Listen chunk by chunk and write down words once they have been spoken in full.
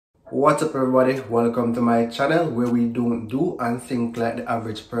What's up everybody, welcome to my channel where we don't do and think like the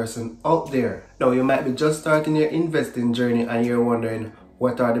average person out there. Now you might be just starting your investing journey and you're wondering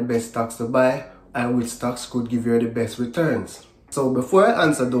what are the best stocks to buy and which stocks could give you the best returns. So before I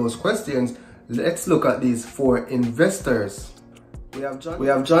answer those questions, let's look at these 4 investors. We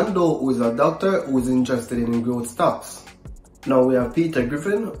have John Doe, who is a doctor who is interested in growth stocks. Now we have Peter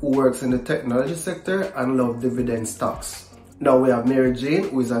Griffin, who works in the technology sector and loves dividend stocks. Now we have Mary Jane,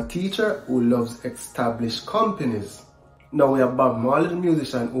 who is a teacher who loves established companies. Now we have Bob Marley, the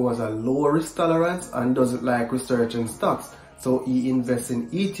musician, who has a low risk tolerance and doesn't like researching stocks. So he invests in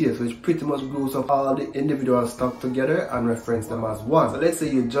ETFs, which pretty much groups up all the individual stocks together and reference them as one. So let's say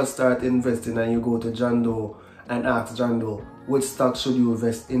you just start investing and you go to John Doe and ask John Doe, which stocks should you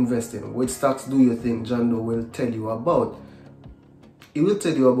invest in? Which stocks do you think John Doe will tell you about? He will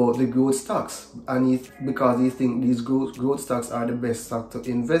tell you about the growth stocks, and because he thinks these growth stocks are the best stock to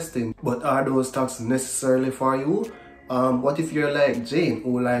invest in. But are those stocks necessarily for you? What if you're like Jane,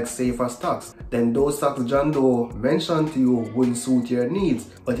 who likes safer stocks? Then those stocks John Doe mentioned to you wouldn't suit your needs,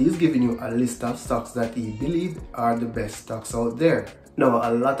 but he's giving you a list of stocks that he believes are the best stocks out there. Now,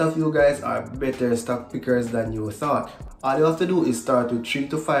 a lot of you guys are better stock pickers than you thought. All you have to do is start with 3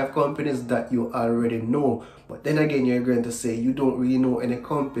 to 5 companies that you already know. But then again, you're going to say you don't really know any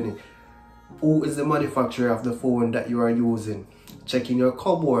company. Who is the manufacturer of the phone that you are using? Check in your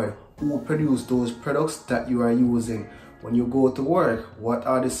cupboard. Who produced those products that you are using? When you go to work, what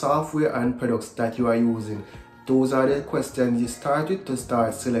are the software and products that you are using? Those are the questions you start with to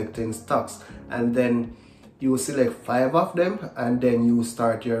start selecting stocks. And then you select 5 of them and then you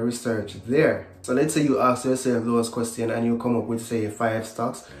start your research there. So let's say you ask yourself those questions and you come up with say 5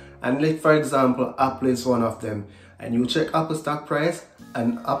 stocks, and like for example Apple is one of them, and you check Apple stock price,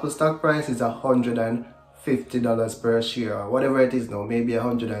 and Apple stock price is $150 per share or whatever it is now, maybe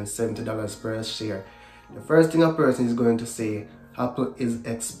 $170 per share. The first thing a person is going to say, Apple is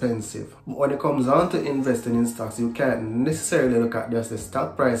expensive. But when it comes on to investing in stocks, you can't necessarily look at just the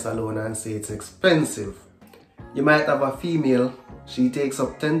stock price alone and say it's expensive. You might have a female, she takes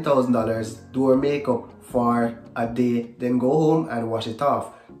up $10,000, do her makeup for a day, then go home and wash it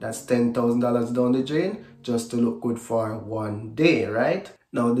off. That's $10,000 down the drain just to look good for one day, right?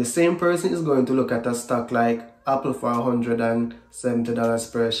 Now the same person is going to look at a stock like Apple for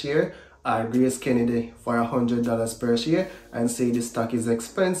 $170 per share, or Grace Kennedy for $100 per share, and say the stock is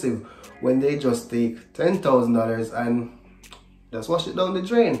expensive, when they just take $10,000 and just wash it down the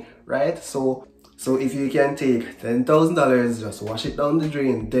drain, right? So if you can take $10,000, just wash it down the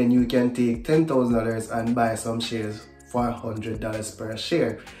drain, then you can take $10,000 and buy some shares for $100 per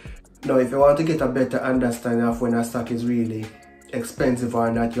share. Now, if you want to get a better understanding of when a stock is really expensive or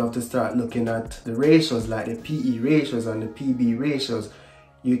not, you have to start looking at the ratios, like the PE ratios and the PB ratios.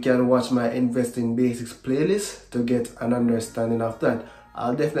 You can watch my Investing Basics playlist to get an understanding of that.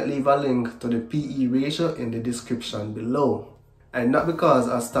 I'll definitely leave a link to the PE ratio in the description below. And not because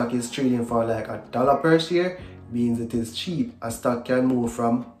a stock is trading for like $1 per share means it is cheap. A stock can move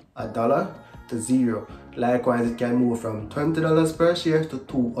from $1 to 0. Likewise, it can move from $20 per share to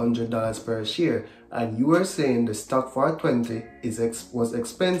 $200 per share. And you are saying the stock for 20 was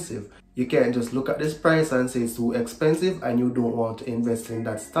expensive. You can't just look at this price and say it's too expensive and you don't want to invest in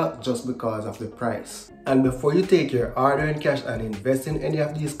that stock just because of the price. And before you take your hard-earned cash and invest in any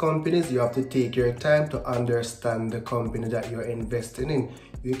of these companies, you have to take your time to understand the company that you're investing in.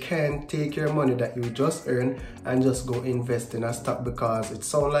 You can't take your money that you just earned and just go invest in a stock because it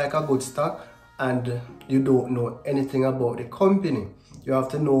sounds like a good stock and you don't know anything about the company. You have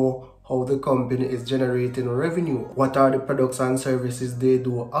to know how the company is generating revenue. What are the products and services they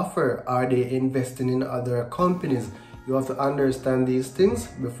do offer? Are they investing in other companies? You have to understand these things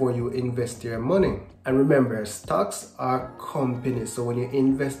before you invest your money. And remember, stocks are companies. So when you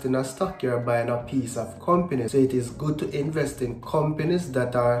invest in a stock, you're buying a piece of company. So it is good to invest in companies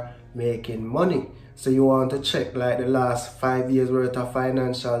that are making money. So you want to check like the last 5 years worth of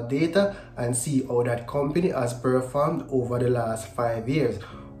financial data and see how that company has performed over the last 5 years.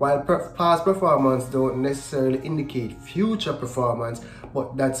 While past performance don't necessarily indicate future performance,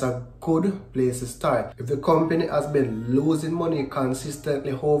 but that's a good place to start. If the company has been losing money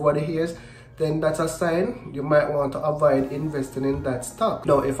consistently over the years, then that's a sign you might want to avoid investing in that stock.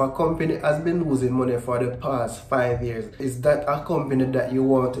 Now, if a company has been losing money for the past 5 years, is that a company that you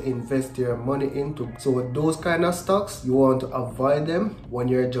want to invest your money into? So those kind of stocks, you want to avoid them when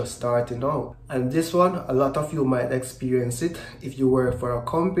you're just starting out. And this one, a lot of you might experience it. If you work for a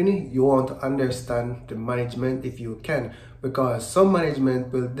company, you want to understand the management if you can. because some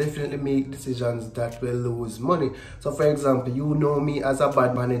management will definitely make decisions that will lose money. So for example, you know me as a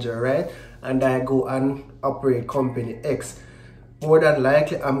bad manager, right? And I go and operate company X. More than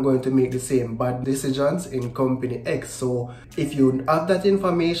likely, I'm going to make the same bad decisions in company X. So if you have that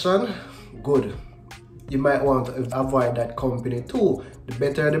information, good. You might want to avoid that company too. The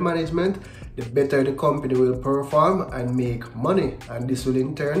better the management, the better the company will perform and make money. And this will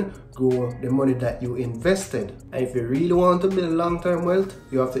in turn grow the money that you invested. And if you really want to build long-term wealth,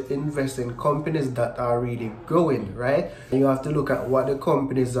 you have to invest in companies that are really growing, right? And you have to look at what the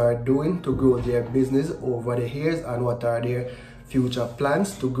companies are doing to grow their business over the years and what are their future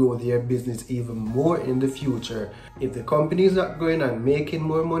plans to grow their business even more in the future. If the company is not growing and making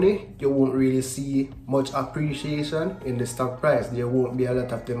more money, you won't really see much appreciation in the stock price. There won't be a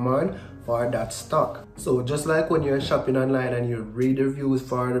lot of demand for that stock. So just like when you're shopping online and you read the reviews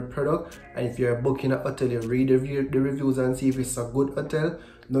for the product, and if you're booking a hotel, you read the reviews and see if it's a good hotel.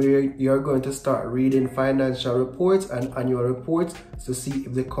 Now you're going to start reading financial reports and annual reports to see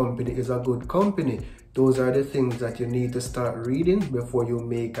if the company is a good company. Those are the things that you need to start reading before you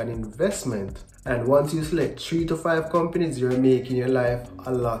make an investment. And once you select 3 to 5 companies, you're making your life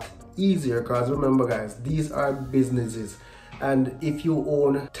a lot easier, because remember guys, these are businesses. And if you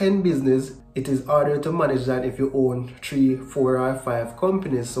own 10 businesses, it is harder to manage than if you own 3, 4 or 5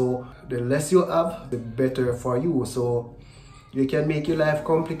 companies. So the less you have, the better for you. So you can make your life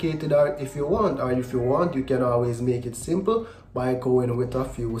complicated if you want, or if you want, you can always make it simple by going with a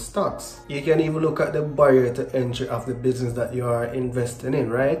few stocks. You can even look at the barrier to entry of the business that you are investing in,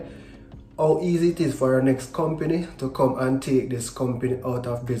 right? How easy it is for your next company to come and take this company out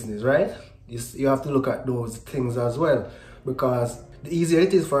of business, right? You have to look at those things as well, because the easier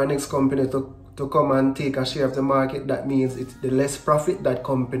it is for your next company to come and take a share of the market, that means it's the less profit that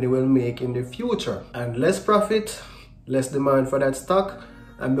company will make in the future. And less profit, less demand for that stock,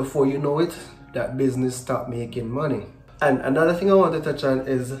 and before you know it, that business stop making money. And another thing I want to touch on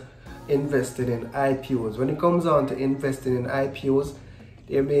is investing in IPOs. When it comes on to investing in IPOs,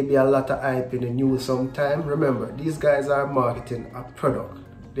 there may be a lot of hype in the news sometime. Remember, these guys are marketing a product.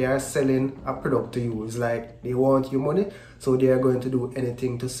 They are selling a product to you. It's like they want your money, so they are going to do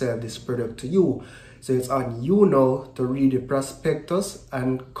anything to sell this product to you. So it's on you now to read the prospectus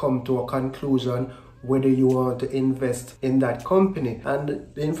and come to a conclusion whether you want to invest in that company, and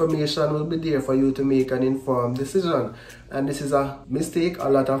the information will be there for you to make an informed decision. And this is a mistake a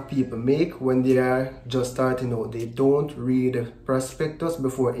lot of people make when they are just starting out. They don't read the prospectus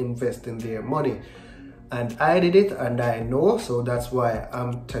before investing their money. And I did it and I know, so that's why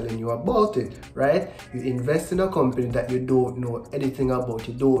I'm telling you about it, right? You invest in a company that you don't know anything about.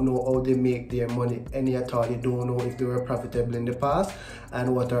 You don't know how they make their money any at all. You don't know if they were profitable in the past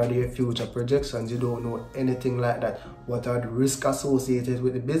and what are their future projections. You don't know anything like that. What are the risks associated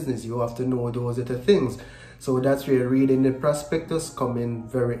with the business? You have to know those little things. So that's where reading the prospectus come in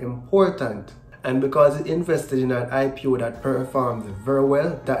very important. And because you invested in an IPO that performed very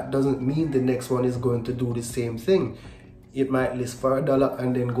well, that doesn't mean the next one is going to do the same thing. It might list for $1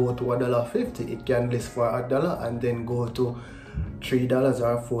 and then go to $1.50. It can list for $1 and then go to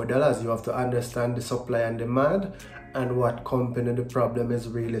 $3 or $4. You have to understand the supply and demand and what company the problem is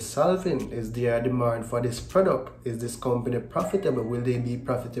really solving. Is there a demand for this product? Is this company profitable? Will they be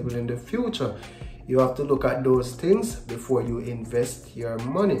profitable in the future? You have to look at those things before you invest your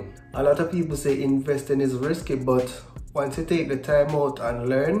money. A lot of people say investing is risky, but once you take the time out and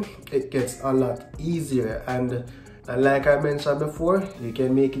learn, it gets a lot easier. And like I mentioned before, you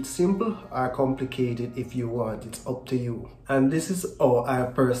can make it simple or complicated if you want. It's up to you. And this is how I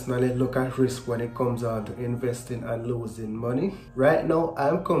personally look at risk when it comes on to investing and losing money. Right now,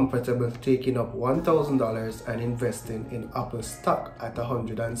 I'm comfortable taking up $1,000 and investing in Apple stock at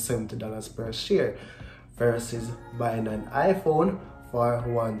 $170 per share versus buying an iPhone for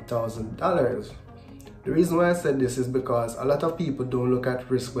 $1,000. The reason why I said this is because a lot of people don't look at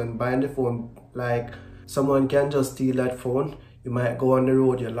risk when buying the phone. Like, someone can just steal that phone. You might go on the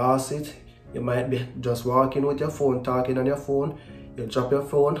road, you lost it. You might be just walking with your phone, talking on your phone. You drop your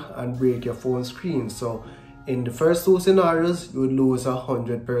phone and break your phone screen. So in the first two scenarios, you would lose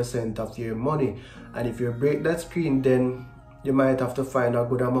 100% of your money. And if you break that screen, then you might have to find a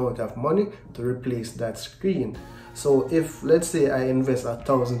good amount of money to replace that screen. So if, let's say I invest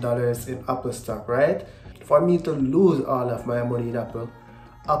 $1,000 in Apple stock, right? For me to lose all of my money in Apple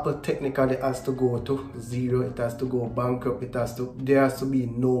technically has to go to zero. It has to go bankrupt. There has to be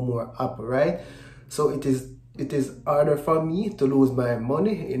no more Apple, right? So it is harder for me to lose my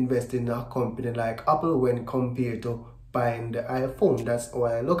money investing in a company like Apple when compared to buying the iPhone. That's how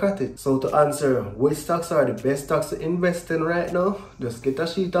I look at it. So to answer which stocks are the best stocks to invest in right now, just get a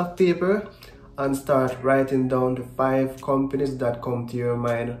sheet of paper and start writing down the 5 companies that come to your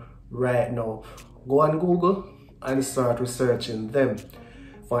mind right now. Go on Google and start researching them.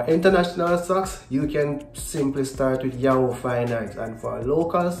 For international stocks, you can simply start with Yahoo Finance, and for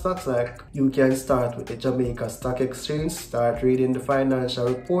local stocks, like you can start with the Jamaica Stock Exchange, start reading the financial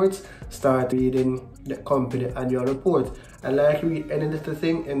reports, start reading the company annual report, and like read any little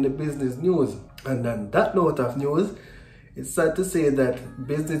thing in the business news. And on that note of news, it's sad to say that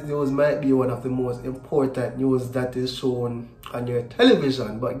business news might be one of the most important news that is shown on your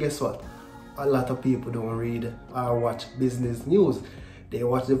television, but guess what? A lot of people don't read or watch business news. They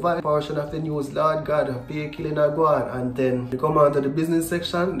watch the vital portion of the news, Lord God, pay killing or go on, and then they come out to the business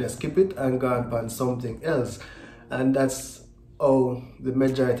section, they skip it and go on something else. And that's how the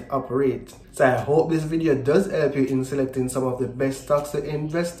majority operate. So I hope this video does help you in selecting some of the best stocks to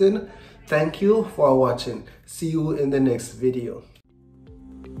invest in. Thank you for watching. See you in the next video.